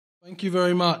Thank you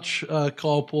very much,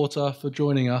 Kyle Porter, for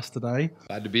joining us today.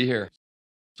 Glad to be here.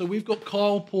 So we've got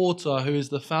Kyle Porter, who is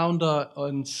the founder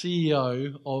and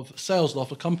CEO of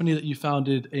SalesLoft, a company that you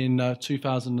founded in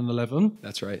 2011.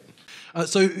 That's right.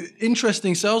 So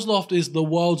interesting, SalesLoft is the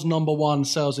world's #1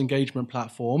 sales engagement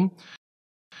platform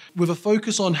with a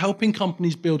focus on helping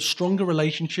companies build stronger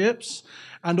relationships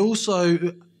and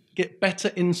also get better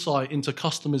insight into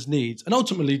customers' needs and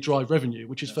ultimately drive revenue,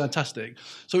 which is fantastic.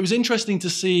 So it was interesting to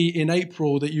see in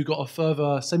April that you got a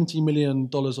further $70 million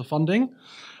of funding.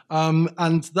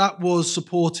 And that was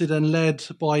supported and led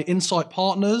by Insight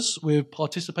Partners with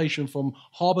participation from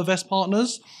HarborVest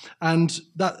Partners. And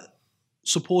that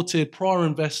supported prior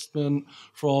investment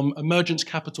from Emergence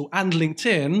Capital and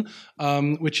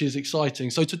LinkedIn, which is exciting.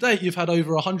 So to date, you've had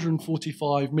over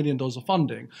 $145 million of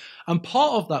funding. And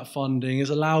part of that funding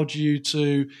has allowed you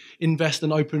to invest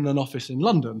and open an office in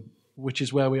London, which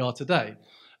is where we are today.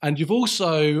 And you've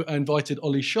also invited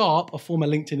Ollie Sharp, a former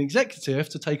LinkedIn executive,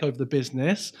 to take over the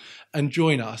business and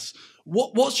join us.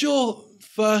 What's your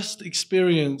first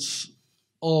experience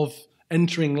of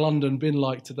entering London been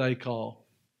like today, Carl?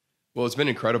 Well, it's been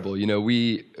incredible. You know,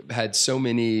 we had so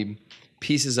many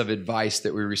pieces of advice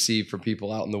that we received from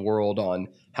people out in the world on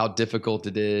how difficult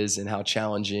it is and how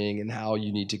challenging and how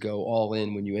you need to go all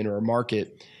in when you enter a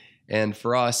market. And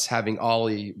for us, having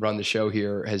Ollie run the show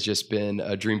here has just been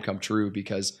a dream come true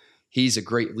because he's a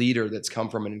great leader that's come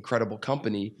from an incredible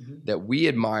company that we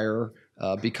admire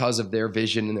because of their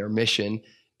vision and their mission.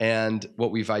 And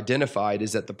what we've identified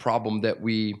is that the problem that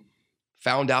we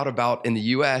found out about in the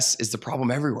US is the problem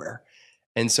everywhere.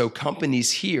 And so companies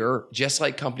here, just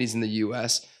like companies in the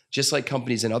US, just like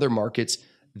companies in other markets,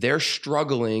 they're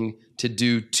struggling to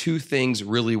do two things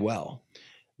really well.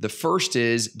 The first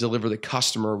is deliver the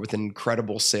customer with an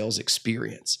incredible sales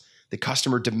experience. The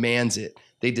customer demands it.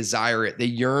 They desire it. They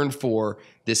yearn for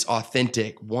this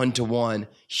authentic, one-to-one,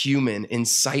 human,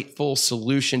 insightful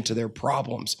solution to their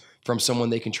problems from someone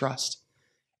they can trust.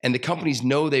 And the companies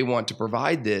know they want to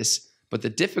provide this, but the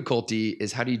difficulty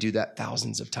is how do you do that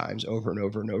thousands of times over and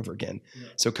over and over again? Yeah.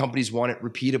 So companies want it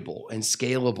repeatable and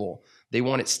scalable. They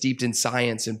want it steeped in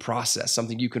science and process,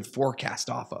 something you can forecast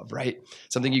off of, right?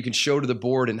 Something you can show to the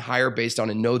board and hire based on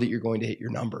and know that you're going to hit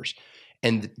your numbers.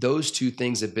 And those two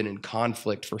things have been in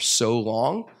conflict for so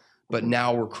long, but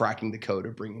now we're cracking the code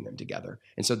of bringing them together.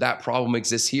 And so that problem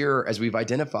exists here as we've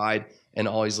identified and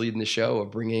always leading the show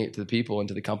of bringing it to the people and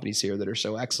to the companies here that are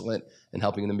so excellent and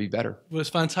helping them be better. Well, it's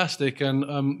fantastic.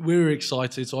 And we were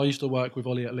excited. So I used to work with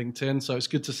Ollie at LinkedIn. So it's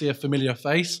good to see a familiar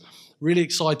face. Really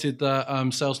excited that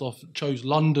SalesLoft chose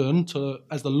London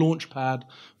as the launch pad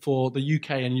for the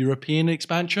UK and European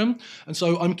expansion. And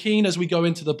so I'm keen as we go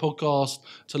into the podcast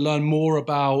to learn more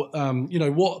about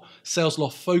what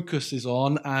SalesLoft focuses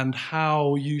on and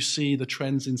how you see the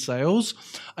trends in sales.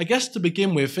 I guess to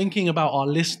begin with, thinking about our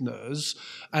listeners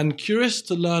and curious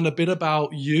to learn a bit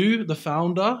about you, the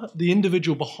founder, the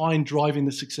individual behind driving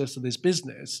the success of this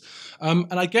business.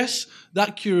 And I guess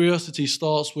that curiosity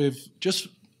starts with just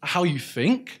how you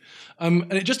think.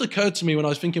 And it just occurred to me when I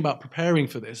was thinking about preparing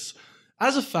for this,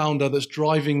 as a founder that's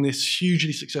driving this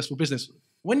hugely successful business,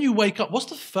 when you wake up, what's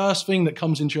the first thing that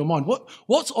comes into your mind?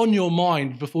 What's on your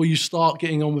mind before you start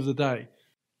getting on with the day?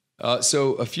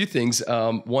 So a few things.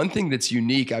 One thing that's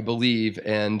unique, I believe,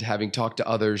 and having talked to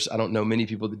others, I don't know many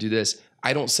people that do this,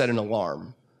 I don't set an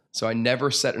alarm. So I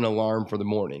never set an alarm for the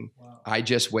morning. Wow. I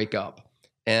just wake up.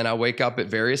 And I wake up at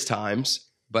various times,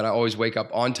 but I always wake up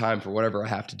on time for whatever I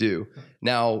have to do.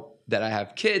 Now that I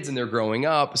have kids and they're growing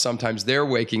up, sometimes they're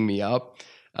waking me up.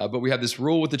 But we have this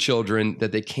rule with the children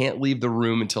that they can't leave the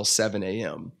room until 7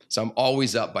 a.m. So I'm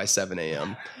always up by 7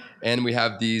 a.m. And we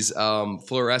have these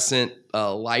fluorescent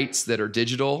lights that are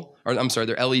digital, or I'm sorry,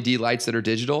 they're LED lights that are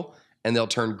digital, and they'll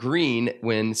turn green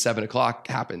when 7 o'clock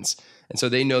happens. And so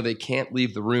they know they can't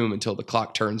leave the room until the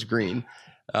clock turns green.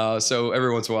 So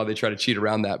every once in a while they try to cheat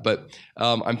around that. But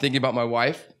I'm thinking about my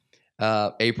wife,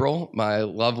 April, my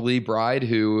lovely bride,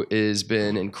 who has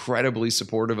been incredibly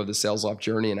supportive of the SalesLoft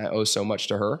journey, and I owe so much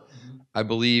to her. Mm-hmm. I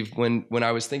believe when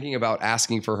I was thinking about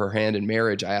asking for her hand in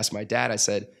marriage, I asked my dad, I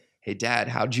said, "Hey, Dad,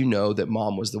 how'd you know that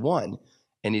Mom was the one?"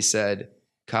 And he said,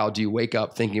 "Kyle, do you wake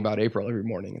up thinking about April every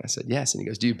morning?" And I said, "Yes." And he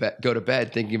goes, "Do you go to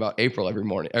bed thinking about April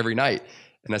every night?"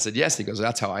 And I said, "Yes." And he goes,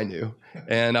 "That's how I knew."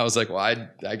 And I was like, well,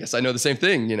 I guess I know the same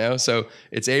thing, you know? So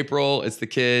it's April, it's the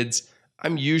kids.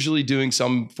 I'm usually doing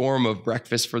some form of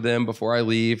breakfast for them before I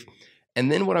leave.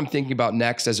 And then what I'm thinking about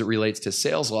next as it relates to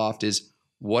SalesLoft is,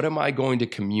 what am I going to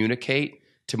communicate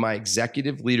to my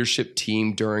executive leadership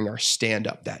team during our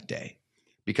stand-up that day?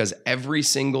 Because every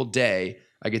single day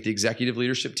I get the executive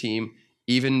leadership team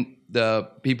even the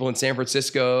people in San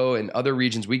Francisco and other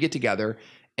regions, we get together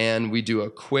and we do a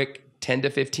quick 10 to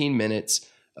 15 minutes.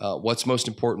 What's most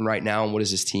important right now and what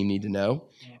does this team need to know?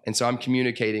 And so I'm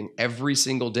communicating every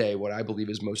single day what I believe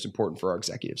is most important for our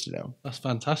executives to know. That's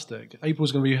fantastic.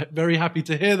 April's going to be very happy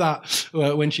to hear that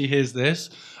when she hears this.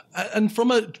 And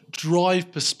from a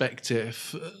drive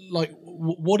perspective, like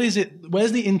what is it,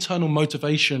 where's the internal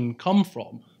motivation come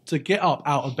from to get up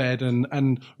out of bed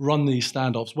and run these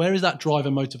standoffs? Where is that drive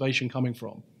and motivation coming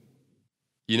from?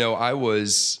 You know, I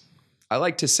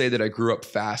like to say that I grew up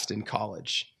fast in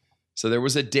college. So there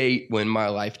was a date when my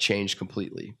life changed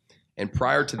completely. And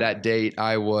prior to that date,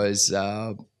 I was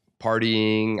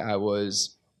partying. I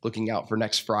was looking out for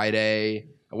next Friday.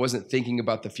 I wasn't thinking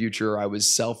about the future. I was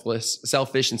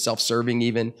selfish and self-serving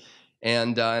even.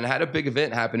 And I had a big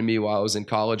event happen to me while I was in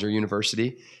college or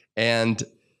university. And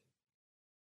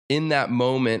in that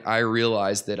moment, I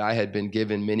realized that I had been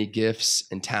given many gifts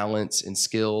and talents and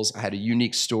skills. I had a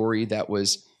unique story that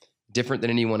was different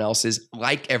than anyone else's,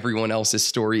 like everyone else's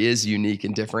story is unique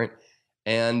and different.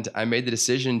 And I made the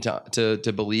decision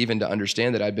to believe and to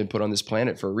understand that I'd been put on this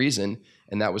planet for a reason,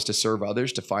 and that was to serve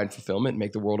others, to find fulfillment, and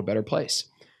make the world a better place.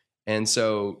 And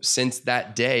so since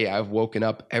that day, I've woken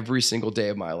up every single day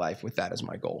of my life with that as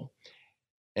my goal.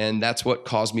 And that's what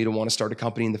caused me to want to start a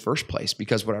company in the first place,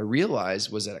 because what I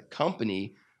realized was that a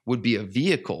company would be a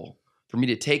vehicle for me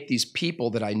to take these people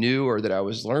that I knew or that I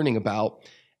was learning about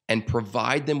and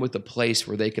provide them with a place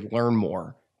where they could learn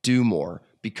more, do more,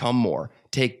 become more,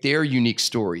 take their unique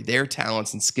story, their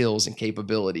talents and skills and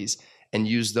capabilities, and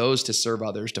use those to serve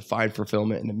others, to find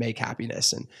fulfillment and to make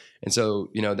happiness. And so,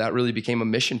 you know, that really became a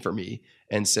mission for me.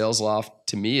 And SalesLoft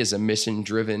to me is a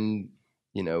mission-driven,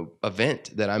 you know,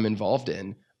 event that I'm involved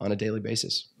in on a daily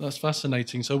basis. That's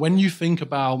fascinating. So when you think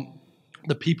about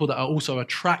the people that are also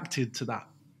attracted to that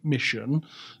mission,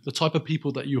 the type of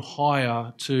people that you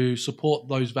hire to support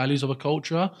those values of a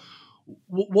culture,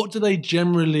 what do they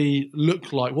generally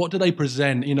look like? What do they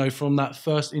present, you know, from that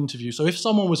first interview? So if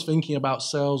someone was thinking about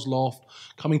SalesLoft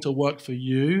coming to work for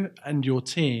you and your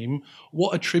team,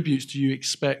 what attributes do you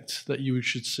expect that you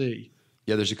should see?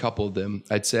 Yeah, there's a couple of them.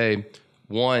 I'd say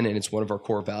one, and it's one of our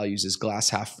core values, is glass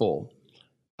half full.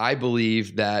 I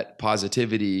believe that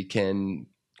positivity can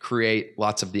create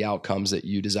lots of the outcomes that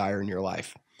you desire in your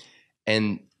life.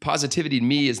 And positivity to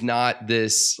me is not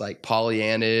this like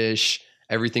Pollyannish,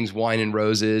 everything's wine and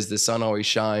roses, the sun always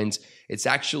shines. It's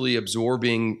actually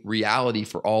absorbing reality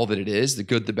for all that it is, the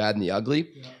good, the bad, and the ugly,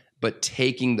 but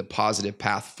taking the positive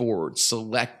path forward,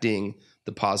 selecting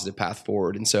the positive path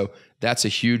forward. And so that's a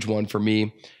huge one for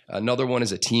me. Another one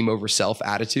is a team over self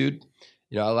attitude.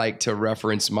 You know, I like to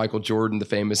reference Michael Jordan, the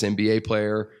famous NBA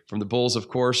player from the Bulls, of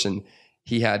course, and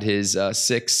he had his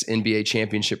 6 NBA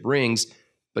championship rings,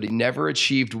 but he never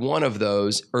achieved one of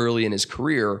those early in his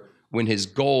career when his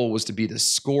goal was to be the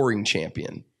scoring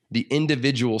champion, the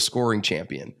individual scoring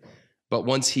champion. But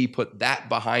once he put that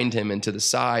behind him and to the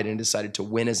side and decided to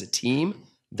win as a team,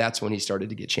 that's when he started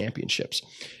to get championships.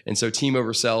 And so team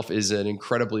over self is an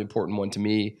incredibly important one to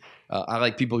me. I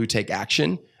like people who take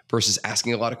action versus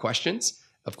asking a lot of questions.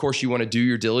 Of course, you want to do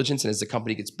your diligence, and as the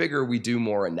company gets bigger, we do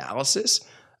more analysis.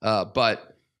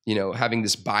 But you know, having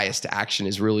this bias to action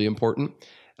is really important.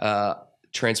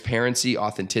 Transparency,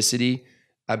 authenticity.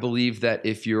 I believe that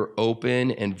if you're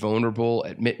open and vulnerable,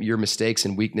 admit your mistakes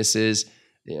and weaknesses,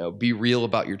 you know, be real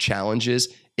about your challenges,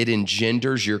 it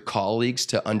engenders your colleagues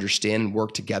to understand and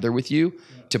work together with you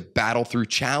to battle through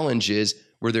challenges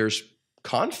where there's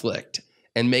conflict,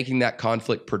 and making that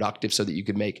conflict productive so that you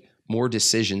can make more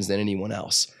decisions than anyone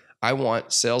else. I want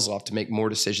SalesLoft to make more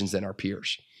decisions than our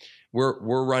peers.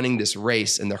 We're running this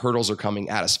race and the hurdles are coming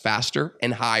at us faster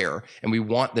and higher, and we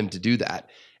want them to do that.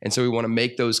 And so we want to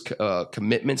make those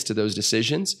commitments to those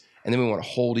decisions, and then we want to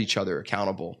hold each other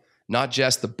accountable. Not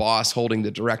just the boss holding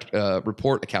the direct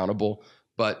report accountable,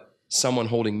 but someone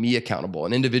holding me accountable,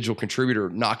 an individual contributor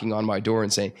knocking on my door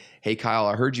and saying, hey, Kyle,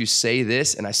 I heard you say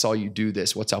this and I saw you do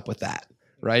this. What's up with that,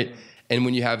 right? And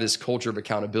when you have this culture of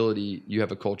accountability, you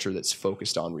have a culture that's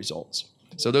focused on results.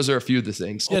 So those are a few of the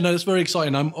things. Yeah, no, it's very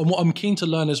exciting. What I'm keen to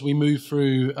learn as we move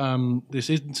through this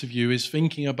interview is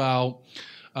thinking about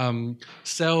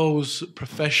sales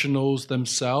professionals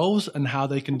themselves and how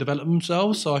they can develop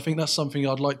themselves. So I think that's something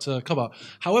I'd like to cover.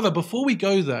 However, before we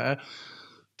go there,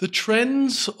 the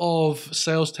trends of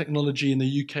sales technology in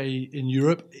the UK, in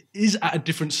Europe, is at a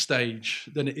different stage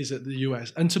than it is at the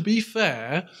US. And to be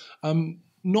fair,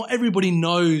 not everybody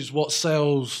knows what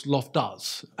SalesLoft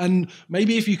does. And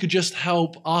maybe if you could just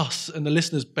help us and the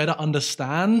listeners better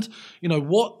understand, you know,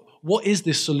 what is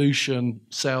this solution,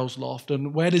 SalesLoft,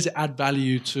 and where does it add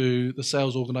value to the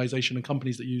sales organization and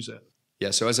companies that use it? Yeah,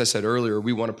 so as I said earlier,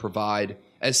 we want to provide,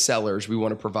 as sellers, we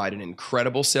want to provide an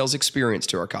incredible sales experience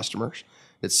to our customers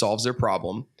that solves their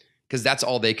problem, because that's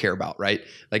all they care about, right?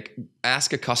 Like,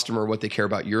 ask a customer what they care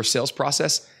about your sales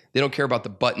process. They don't care about the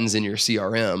buttons in your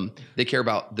CRM. They care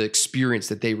about the experience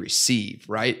that they receive,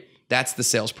 right? That's the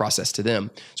sales process to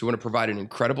them. So we want to provide an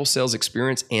incredible sales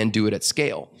experience and do it at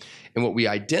scale. And what we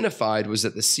identified was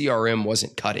that the CRM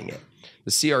wasn't cutting it.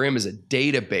 The CRM is a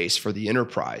database for the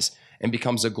enterprise and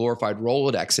becomes a glorified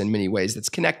Rolodex in many ways that's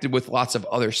connected with lots of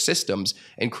other systems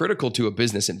and critical to a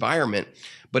business environment,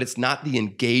 but it's not the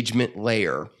engagement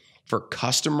layer for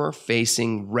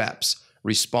customer-facing reps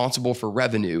responsible for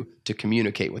revenue to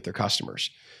communicate with their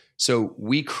customers. So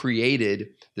we created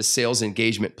the sales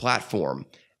engagement platform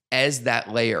as that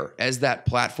layer, as that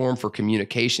platform for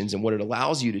communications. And what it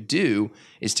allows you to do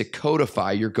is to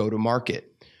codify your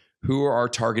go-to-market. Who are our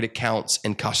target accounts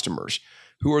and customers?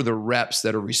 Who are the reps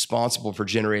that are responsible for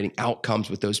generating outcomes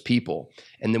with those people?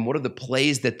 And then what are the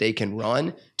plays that they can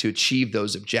run to achieve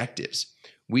those objectives?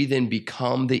 We then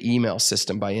become the email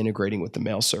system by integrating with the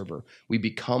mail server. We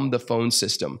become the phone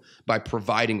system by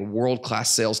providing a world-class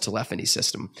sales telephony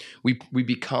system. We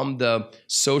become the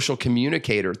social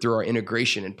communicator through our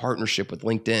integration and partnership with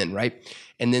LinkedIn, right?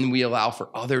 And then we allow for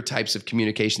other types of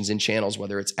communications and channels,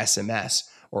 whether it's SMS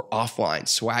or offline,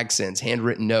 swag sends,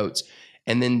 handwritten notes.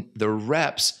 And then the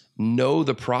reps know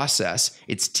the process.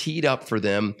 It's teed up for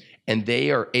them, and they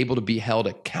are able to be held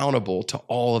accountable to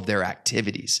all of their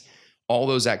activities. All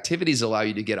those activities allow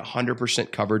you to get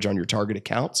 100% coverage on your target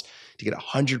accounts, to get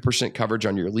 100% coverage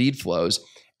on your lead flows,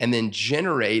 and then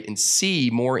generate and see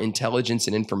more intelligence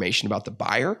and information about the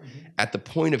buyer at the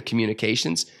point of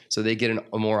communications, so they get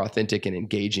a more authentic and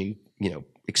engaging,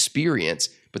 experience,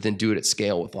 but then do it at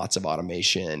scale with lots of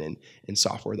automation and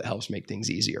software that helps make things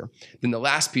easier. Then the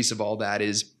last piece of all that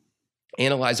is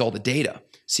analyze all the data,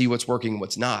 see what's working and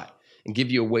what's not, and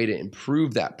give you a way to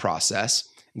improve that process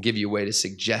and give you a way to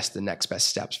suggest the next best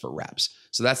steps for reps.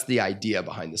 So that's the idea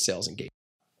behind the sales engagement.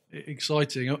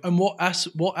 Exciting. And what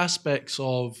aspects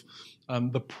of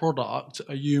the product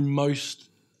are you most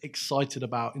excited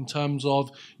about, in terms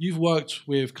of, you've worked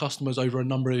with customers over a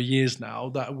number of years now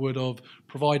that would have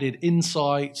provided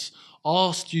insights,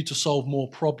 asked you to solve more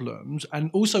problems, and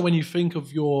also when you think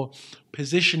of your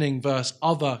positioning versus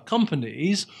other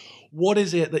companies, what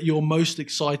is it that you're most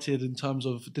excited in terms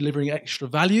of delivering extra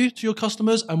value to your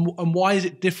customers, and why is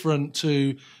it different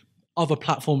to other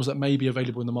platforms that may be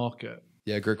available in the market?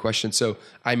 Yeah, great question. So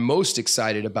I'm most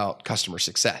excited about customer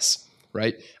success,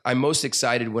 right? I'm most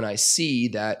excited when I see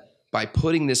that by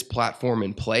putting this platform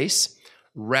in place,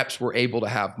 reps were able to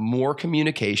have more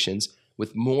communications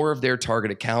with more of their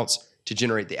target accounts to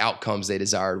generate the outcomes they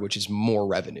desired, which is more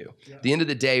revenue. Yeah. At the end of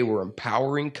the day, we're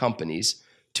empowering companies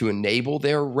to enable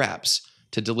their reps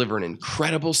to deliver an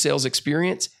incredible sales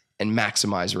experience and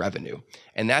maximize revenue.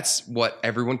 And that's what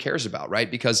everyone cares about, right?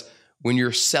 Because when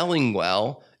you're selling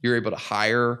well, you're able to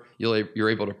hire, you're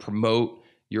able to promote,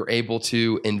 you're able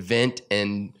to invent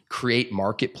and create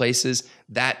marketplaces.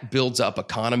 That builds up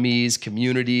economies,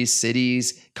 communities,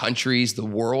 cities, countries, the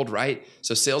world, right?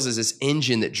 So sales is this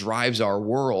engine that drives our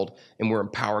world, and we're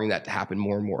empowering that to happen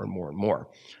more and more and more and more.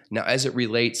 Now, as it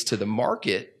relates to the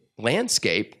market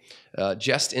landscape,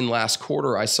 just in last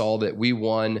quarter, I saw that we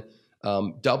won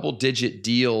double-digit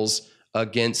deals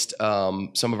against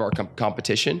some of our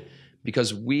competition,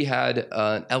 because we had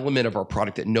an element of our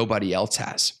product that nobody else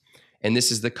has. And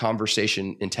this is the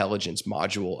conversation intelligence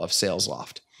module of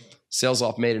SalesLoft.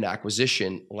 SalesLoft made an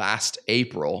acquisition last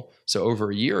April, so over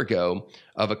a year ago,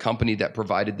 of a company that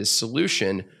provided this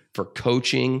solution for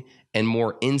coaching and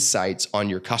more insights on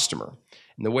your customer.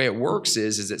 And the way it works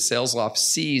is that SalesLoft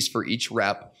sees for each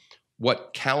rep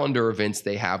what calendar events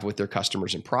they have with their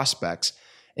customers and prospects,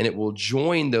 and it will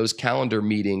join those calendar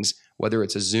meetings, whether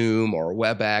it's a Zoom or a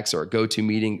WebEx or a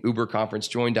GoToMeeting, Uber Conference,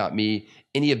 Join.me,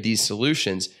 any of these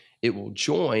solutions. It will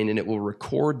join and it will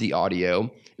record the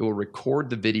audio, it will record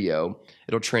the video,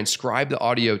 it'll transcribe the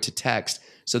audio to text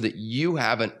so that you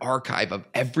have an archive of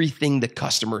everything the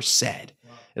customer said.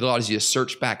 Wow. It allows you to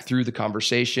search back through the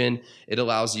conversation. It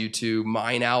allows you to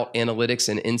mine out analytics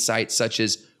and insights, such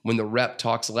as when the rep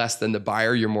talks less than the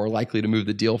buyer, you're more likely to move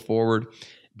the deal forward.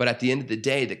 But at the end of the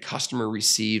day, the customer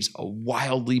receives a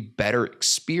wildly better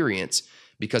experience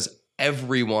because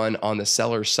everyone on the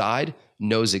seller side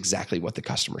knows exactly what the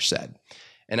customer said.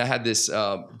 And I had this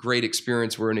great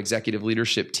experience where an executive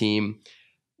leadership team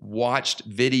watched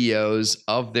videos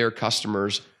of their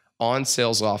customers on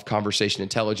SalesLoft Conversation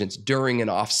Intelligence during an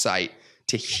offsite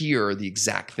to hear the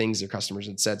exact things their customers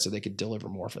had said so they could deliver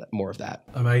more of that.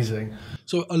 Amazing.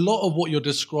 So a lot of what you're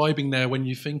describing there, when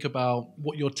you think about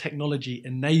what your technology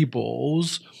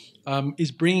enables,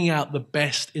 is bringing out the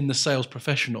best in the sales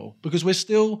professional, because we're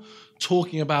still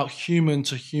talking about human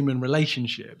to human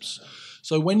relationships.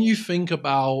 So when you think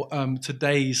about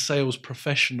today's sales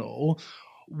professional,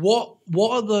 what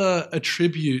are the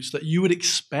attributes that you would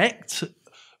expect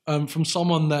from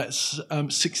someone that's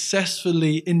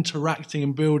successfully interacting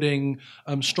and building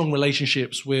strong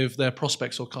relationships with their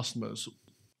prospects or customers?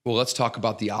 Well, let's talk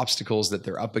about the obstacles that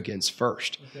they're up against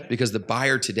first, because the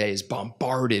buyer today is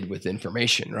bombarded with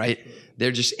information, right?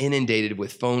 They're just inundated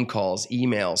with phone calls,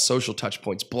 emails, social touch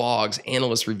points, blogs,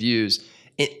 analyst reviews.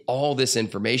 All this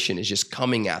information is just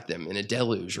coming at them in a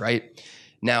deluge, right?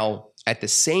 Now, at the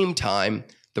same time,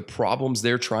 the problems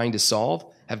they're trying to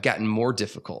solve have gotten more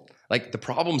difficult. Like, the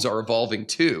problems are evolving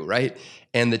too, right?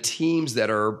 And the teams that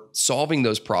are solving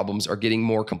those problems are getting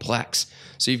more complex.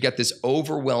 So you've got this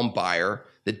overwhelmed buyer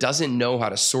that doesn't know how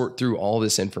to sort through all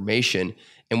this information.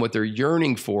 And what they're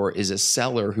yearning for is a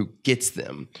seller who gets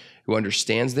them, who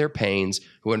understands their pains,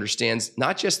 who understands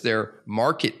not just their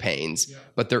market pains,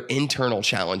 but their internal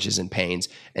challenges and pains,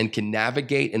 and can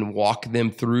navigate and walk them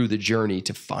through the journey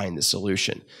to find the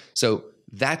solution. So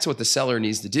that's what the seller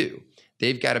needs to do.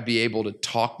 They've got to be able to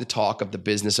talk the talk of the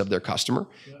business of their customer.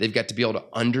 They've got to be able to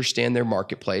understand their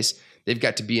marketplace. They've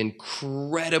got to be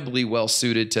incredibly well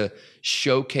suited to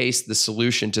showcase the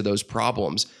solution to those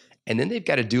problems. And then they've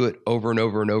got to do it over and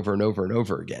over and over and over and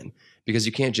over again, because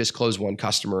you can't just close one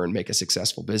customer and make a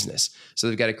successful business. So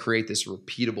they've got to create this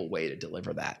repeatable way to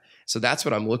deliver that. So that's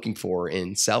what I'm looking for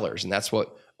in sellers. And that's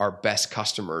what our best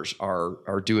customers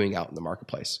are doing out in the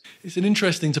marketplace. It's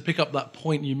interesting to pick up that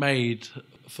point you made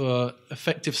for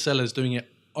effective sellers doing it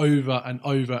over and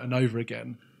over and over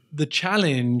again. The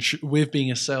challenge with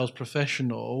being a sales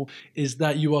professional is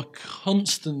that you are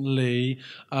constantly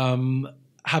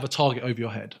have a target over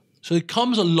your head. So it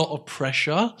comes a lot of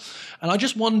pressure. And I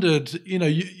just wondered,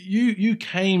 you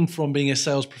came from being a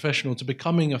sales professional to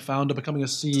becoming a founder, becoming a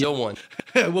CEO. Still one.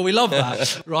 Well, we love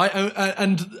that, right?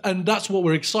 And that's what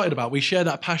we're excited about. We share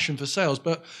that passion for sales.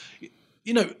 But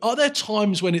are there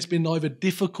times when it's been either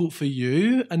difficult for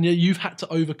you and you've had to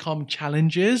overcome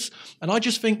challenges? And I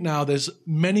just think now there's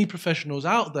many professionals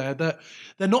out there that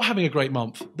they're not having a great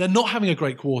month. They're not having a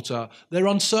great quarter. They're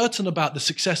uncertain about the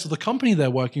success of the company they're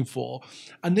working for.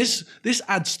 And this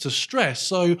adds to stress.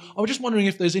 So I was just wondering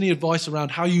if there's any advice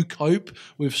around how you cope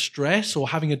with stress or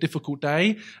having a difficult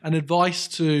day, and advice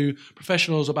to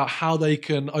professionals about how they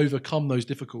can overcome those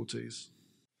difficulties.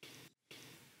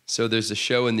 So there's a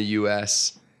show in the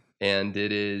US, and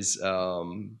it's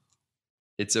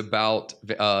about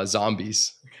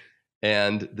zombies.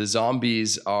 And the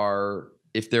zombies are,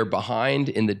 if they're behind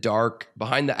in the dark,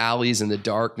 behind the alleys in the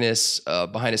darkness,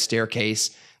 behind a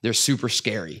staircase, they're super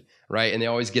scary, right? And they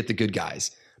always get the good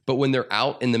guys. But when they're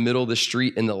out in the middle of the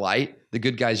street in the light, the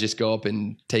good guys just go up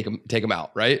and take them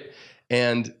out, right?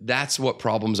 And that's what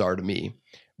problems are to me.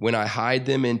 When I hide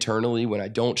them internally, when I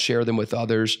don't share them with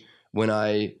others, when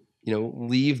I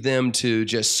leave them to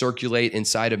just circulate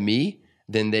inside of me,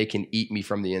 then they can eat me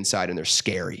from the inside, and they're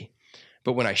scary.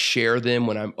 But when I share them,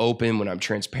 when I'm open, when I'm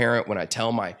transparent, when I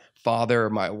tell my father,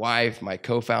 my wife, my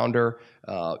co-founder,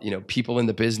 people in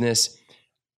the business,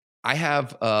 I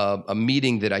have a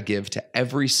meeting that I give to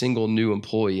every single new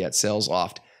employee at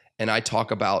SalesLoft, and I talk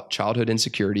about childhood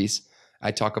insecurities.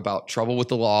 I talk about trouble with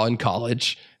the law in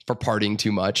college for partying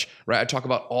too much, right? I talk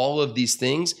about all of these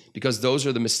things because those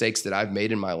are the mistakes that I've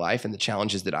made in my life and the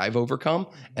challenges that I've overcome.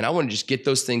 And I want to just get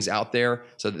those things out there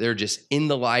so that they're just in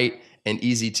the light and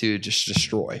easy to just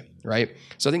destroy, right?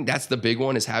 So I think that's the big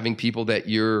one, is having people that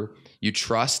you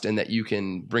trust and that you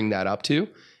can bring that up to.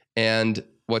 And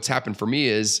what's happened for me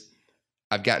is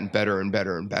I've gotten better and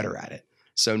better and better at it.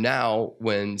 So now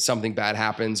when something bad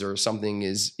happens or something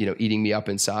is, eating me up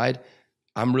inside,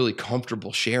 I'm really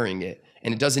comfortable sharing it.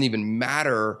 And it doesn't even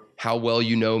matter how well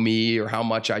you know me or how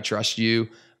much I trust you.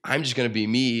 I'm just going to be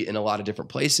me in a lot of different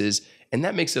places. And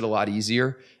that makes it a lot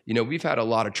easier. We've had a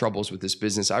lot of troubles with this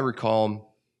business. I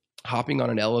recall hopping on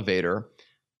an elevator,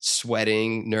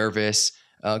 sweating, nervous,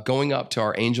 going up to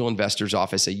our angel investor's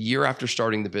office a year after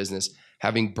starting the business,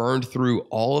 having burned through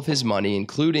all of his money,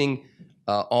 including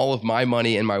all of my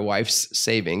money and my wife's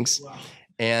savings. Wow.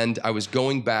 And I was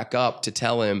going back up to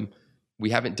tell him, we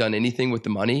haven't done anything with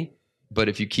the money, but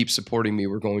if you keep supporting me,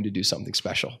 we're going to do something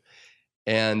special.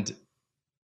 And,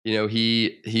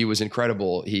 he was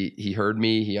incredible. He heard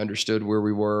me, he understood where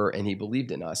we were, and he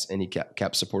believed in us, and he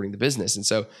kept supporting the business. And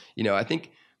so, I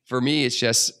think for me, it's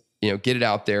just, get it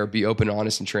out there, be open,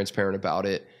 honest, and transparent about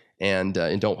it, and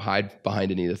don't hide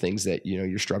behind any of the things that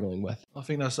you're struggling with. I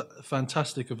think that's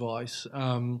fantastic advice.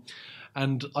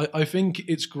 And I think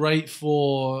it's great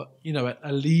for,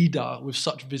 a leader with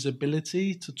such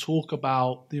visibility to talk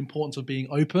about the importance of being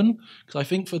open. Because I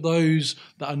think for those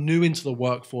that are new into the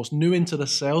workforce, new into the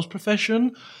sales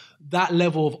profession, that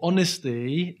level of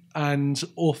honesty and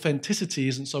authenticity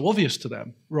isn't so obvious to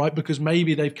them, right? Because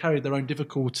maybe they've carried their own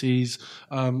difficulties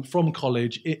from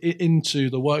college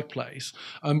into the workplace.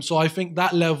 So I think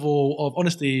that level of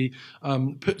honesty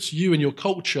puts you and your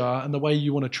culture and the way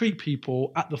you want to treat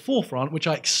people at the forefront, which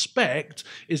I expect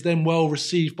is then well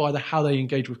received by how they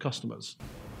engage with customers.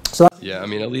 Yeah, I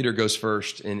mean, a leader goes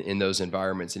first in those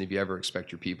environments, and if you ever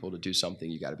expect your people to do something,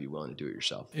 you got to be willing to do it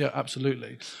yourself. Yeah,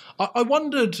 absolutely. I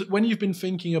wondered, when you've been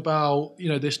thinking about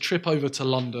this trip over to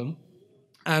London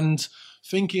and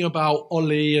thinking about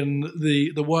Ollie and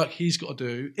the work he's got to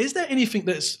do, is there anything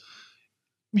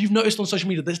you've noticed on social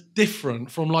media that's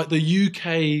different from like the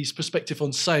UK's perspective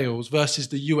on sales versus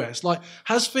the US? Like,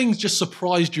 has things just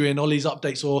surprised you in Ollie's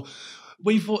updates, or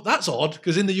we thought that's odd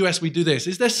because in the US we do this?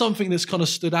 Is there something that's kind of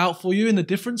stood out for you in the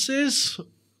differences,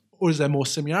 or is there more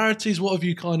similarities? What have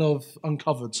you kind of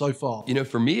uncovered so far?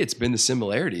 For me, it's been the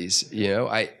similarities.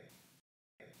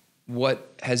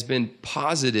 What has been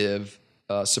positive,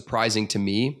 surprising to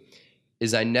me,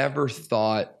 is I never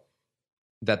thought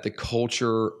that the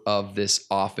culture of this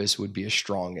office would be as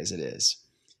strong as it is.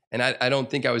 And I don't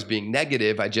think I was being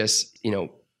negative. I just,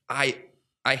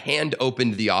 I hand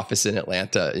opened the office in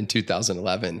Atlanta in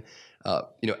 2011.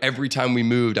 Every time we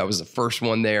moved, I was the first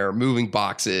one there moving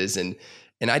boxes, and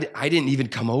I didn't even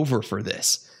come over for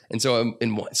this. And so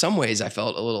in some ways I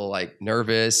felt a little like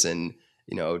nervous and,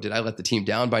 did I let the team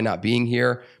down by not being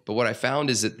here? But what I found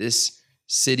is that this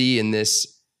city and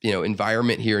this,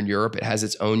 environment here in Europe, it has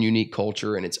its own unique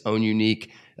culture and its own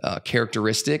unique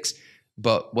characteristics.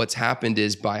 But what's happened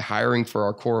is by hiring for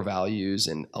our core values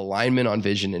and alignment on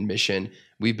vision and mission,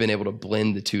 we've been able to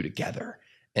blend the two together.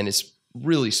 And it's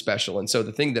really special. And so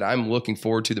the thing that I'm looking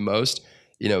forward to the most,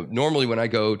 normally when I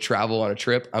go travel on a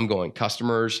trip, I'm going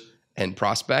customers and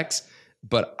prospects,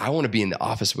 but I want to be in the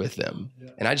office with them. Yeah.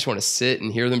 And I just want to sit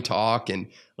and hear them talk and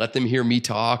let them hear me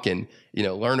talk and,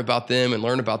 learn about them and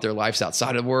learn about their lives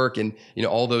outside of work and,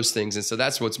 all those things. And so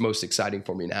that's what's most exciting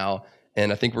for me now.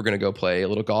 And I think we're going to go play a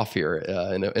little golf here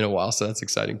in a while. So that's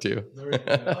exciting too. Very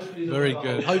good. Very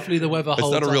good. Hopefully the weather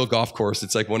holds. It's not a real golf course.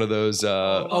 It's like one of those.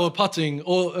 A putting,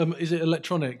 or is it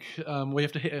electronic where you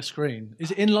have to hit a screen?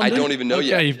 Is it in London? I don't even know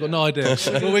yet. Okay, you've got no idea.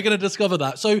 Well, we're going to discover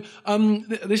that. So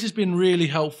this has been really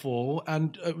helpful.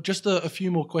 And just a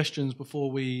few more questions before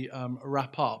we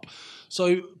wrap up.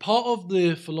 So part of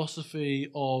the philosophy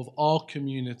of our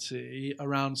community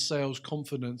around sales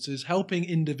confidence is helping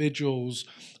individuals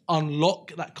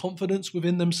unlock that confidence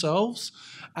within themselves.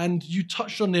 And you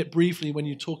touched on it briefly when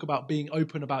you talk about being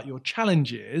open about your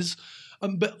challenges.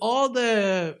 But are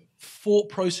there thought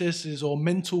processes or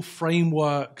mental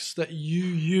frameworks that you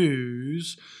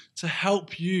use to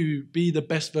help you be the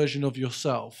best version of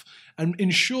yourself and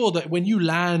ensure that when you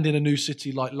land in a new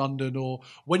city like London, or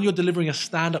when you're delivering a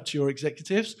stand-up to your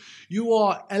executives, you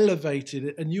are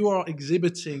elevated and you are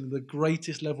exhibiting the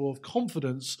greatest level of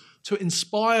confidence to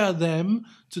inspire them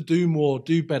to do more,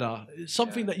 do better? It's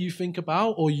something that you think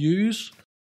about or use?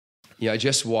 Yeah, I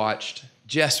just watched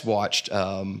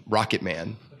Rocket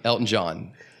Man, Elton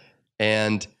John.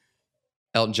 And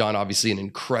Elton John, obviously an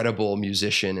incredible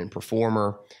musician and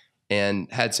performer,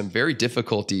 and had some very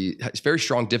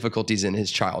strong difficulties in his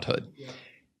childhood. Yeah.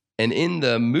 And in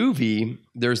the movie,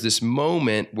 there's this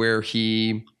moment where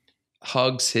he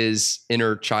hugs his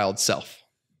inner child self,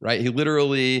 right? He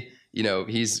literally,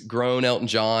 he's grown Elton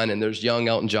John and there's young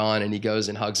Elton John, and he goes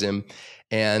and hugs him.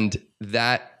 And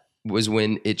that was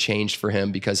when it changed for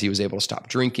him, because he was able to stop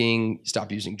drinking,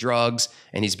 stop using drugs,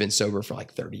 and he's been sober for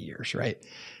like 30 years, right?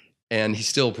 And he's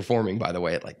still performing, by the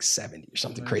way, at like 70 or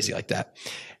something crazy like that.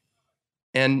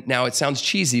 And now it sounds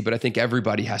cheesy, but I think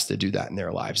everybody has to do that in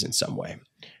their lives in some way.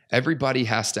 Everybody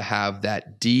has to have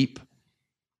that deep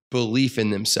belief in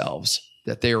themselves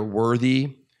that they are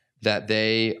worthy, that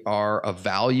they are of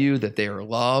value, that they are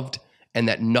loved, and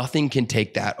that nothing can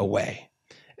take that away.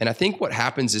 And I think what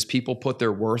happens is people put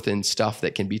their worth in stuff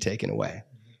that can be taken away,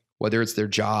 whether it's their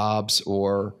jobs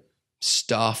or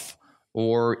stuff,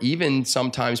 or even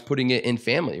sometimes putting it in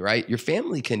family, right? Your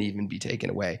family can even be taken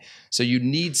away. So you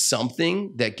need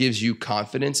something that gives you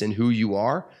confidence in who you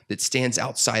are that stands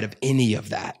outside of any of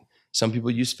that. Some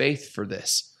people use faith for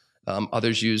this.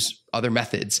 Others use other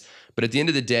methods. But at the end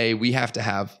of the day, we have to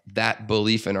have that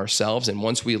belief in ourselves. And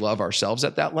once we love ourselves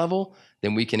at that level,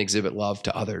 then we can exhibit love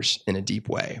to others in a deep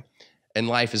way. And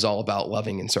life is all about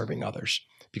loving and serving others,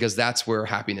 because that's where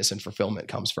happiness and fulfillment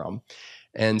comes from.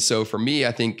 And so for me,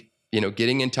 I think,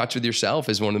 getting in touch with yourself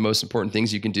is one of the most important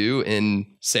things you can do in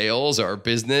sales or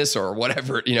business or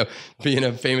whatever, being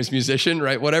a famous musician,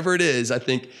 right? Whatever it is, I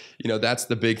think, that's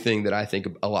the big thing that I think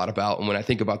a lot about. And when I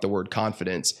think about the word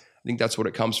confidence, I think that's what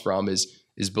it comes from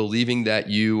is believing that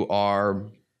you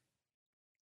are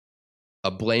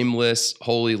a blameless,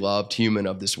 holy, loved human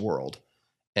of this world,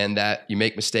 and that you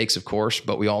make mistakes, of course,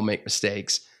 but we all make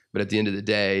mistakes. But at the end of the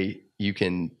day, you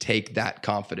can take that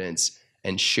confidence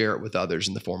and share it with others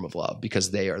in the form of love, because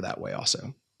they are that way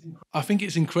also. I think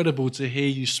it's incredible to hear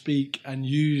you speak and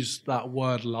use that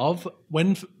word love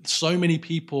when so many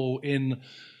people in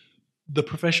the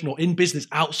profession or in business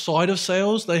outside of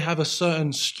sales, they have a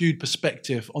certain skewed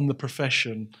perspective on the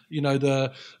profession.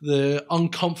 The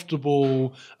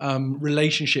uncomfortable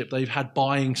relationship they've had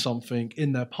buying something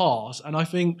in their past. And I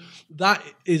think that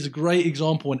is a great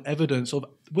example and evidence of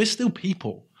we're still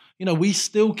people. We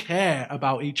still care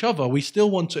about each other. We still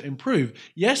want to improve.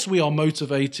 Yes, we are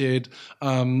motivated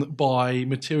by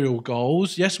material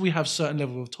goals. Yes, we have certain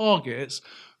level of targets,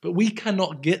 but we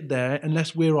cannot get there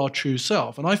unless we're our true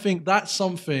self. And I think that's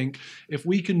something, if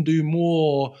we can do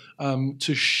more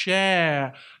to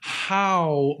share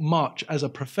how much as a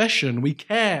profession we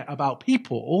care about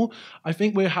people, I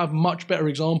think we'll have much better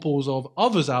examples of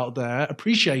others out there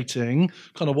appreciating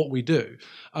kind of what we do.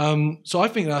 So I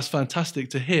think that's fantastic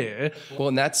to hear. Well,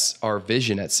 and that's our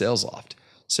vision at SalesLoft.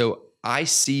 So I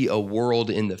see a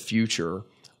world in the future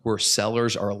where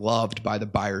sellers are loved by the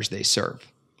buyers they serve.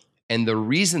 And the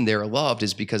reason they're loved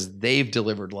is because they've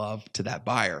delivered love to that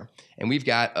buyer. And we've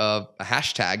got a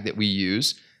hashtag that we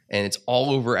use, and it's all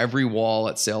over every wall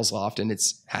at SalesLoft, and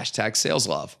it's hashtag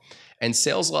SalesLove. And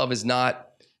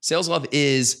SalesLove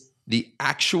is the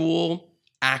actual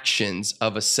actions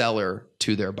of a seller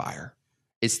to their buyer.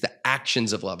 It's the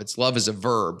actions of love. It's love as a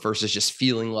verb versus just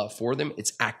feeling love for them.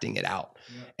 It's acting it out.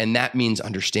 Yeah. And that means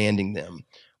understanding them.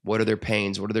 What are their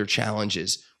pains? What are their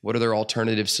challenges? What are their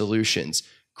alternative solutions?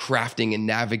 Crafting and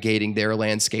navigating their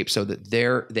landscape so that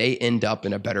they end up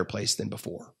in a better place than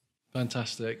before.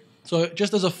 Fantastic. So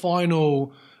just as a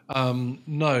final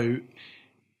note,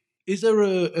 is there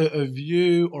a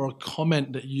view or a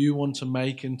comment that you want to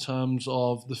make in terms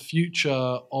of the future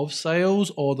of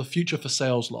sales or the future for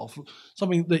SalesLoft?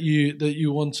 Something that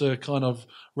you want to kind of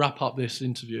wrap up this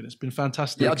interview. And it's been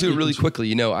fantastic. Yeah, I'll do it really quickly.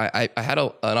 I had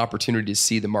an opportunity to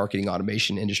see the marketing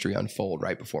automation industry unfold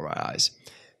right before my eyes.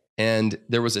 And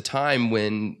there was a time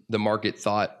when the market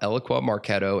thought Eloqua,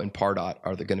 Marketo, and Pardot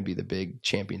are going to be the big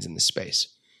champions in this space.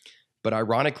 But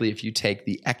ironically, if you take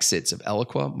the exits of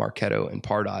Eloqua, Marketo, and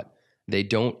Pardot, they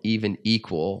don't even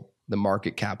equal the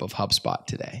market cap of HubSpot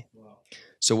today. Wow.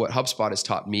 So what HubSpot has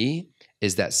taught me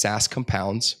is that SaaS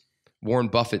compounds. Warren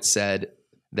Buffett said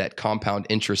that compound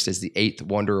interest is the 8th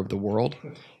wonder of the world.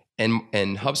 And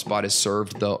HubSpot has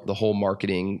served the whole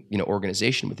marketing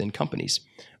organization within companies.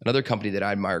 Another company that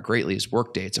I admire greatly is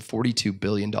Workday. It's a $42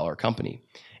 billion company.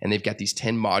 And they've got these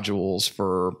 10 modules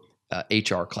for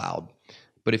HR cloud.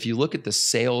 But if you look at the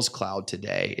sales cloud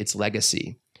today, it's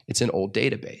legacy. It's an old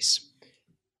database.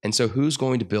 And so who's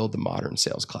going to build the modern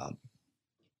sales cloud?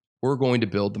 We're going to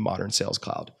build the modern sales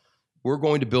cloud. We're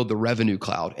going to build the revenue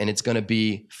cloud, and it's going to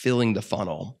be filling the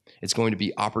funnel. It's going to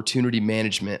be opportunity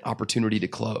management, opportunity to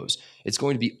close. It's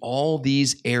going to be all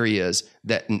these areas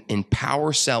that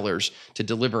empower sellers to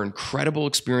deliver incredible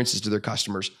experiences to their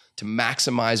customers, to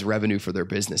maximize revenue for their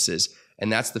businesses.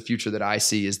 And that's the future that I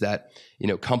see, is that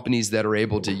companies that are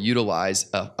able to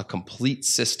utilize a complete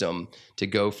system to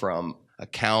go from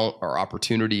account or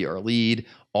opportunity or lead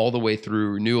all the way through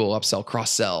renewal, upsell,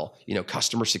 cross-sell,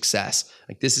 customer success.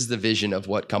 Like, this is the vision of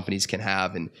what companies can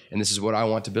have, and this is what I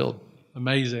want to build.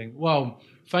 Amazing. Well,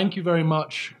 thank you very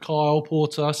much, Kyle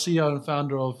Porter, CEO and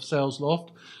founder of SalesLoft.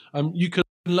 You can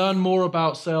learn more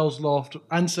about SalesLoft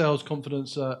and Sales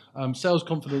Confidence at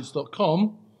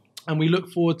salesconfidence.com, and we look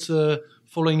forward to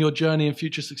following your journey and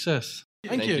future success.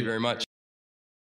 Thank you very much.